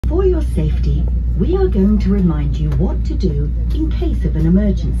For your safety, we are going to remind you what to do in case of an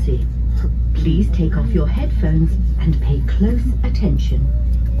emergency. Please take off your headphones and pay close attention.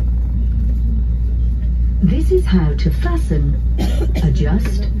 This is how to fasten,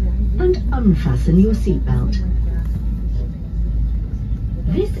 adjust, and unfasten your seatbelt.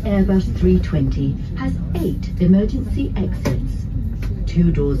 This Airbus 320 has 8 emergency exits,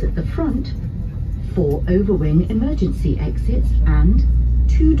 2 doors at the front, 4 overwing emergency exits, and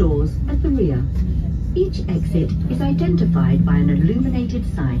 2 doors at the rear. Each exit is identified by an illuminated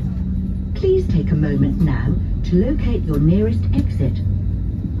sign. Please take a moment now to locate your nearest exit.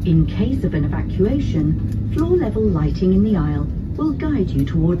 In case of an evacuation, floor-level lighting in the aisle will guide you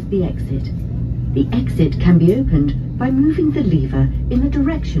towards the exit. The exit can be opened by moving the lever in the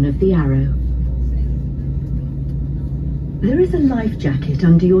direction of the arrow. There is a life jacket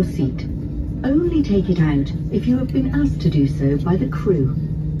under your seat. Only take it out if you have been asked to do so by the crew.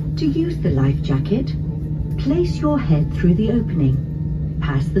 To use the life jacket, place your head through the opening.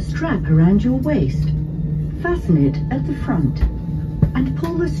 Pass the strap around your waist. Fasten it at the front and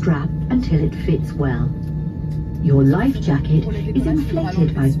pull the strap until it fits well. Your life jacket is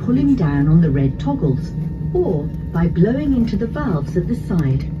inflated by pulling down on the red toggles or by blowing into the valves at the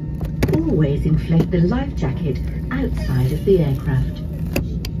side. Always inflate the life jacket outside of the aircraft.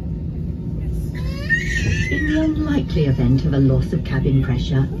 In the unlikely event of a loss of cabin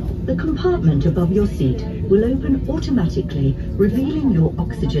pressure, the compartment above your seat will open automatically, revealing your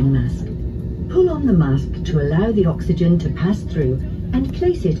oxygen mask. Pull on the mask to allow the oxygen to pass through and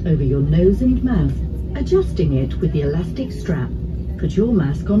place it over your nose and mouth, adjusting it with the elastic strap. Put your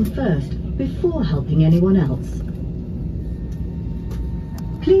mask on first before helping anyone else.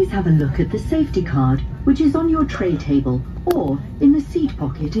 Please have a look at the safety card, which is on your tray table or in the seat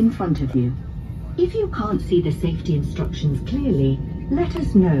pocket in front of you. If you can't see the safety instructions clearly, let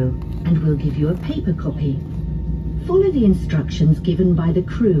us know and we'll give you a paper copy. Follow the instructions given by the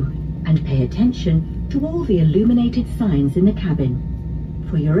crew and pay attention to all the illuminated signs in the cabin.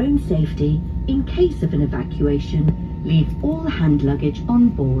 For your own safety, in case of an evacuation, leave all hand luggage on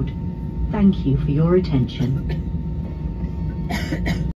board. Thank you for your attention.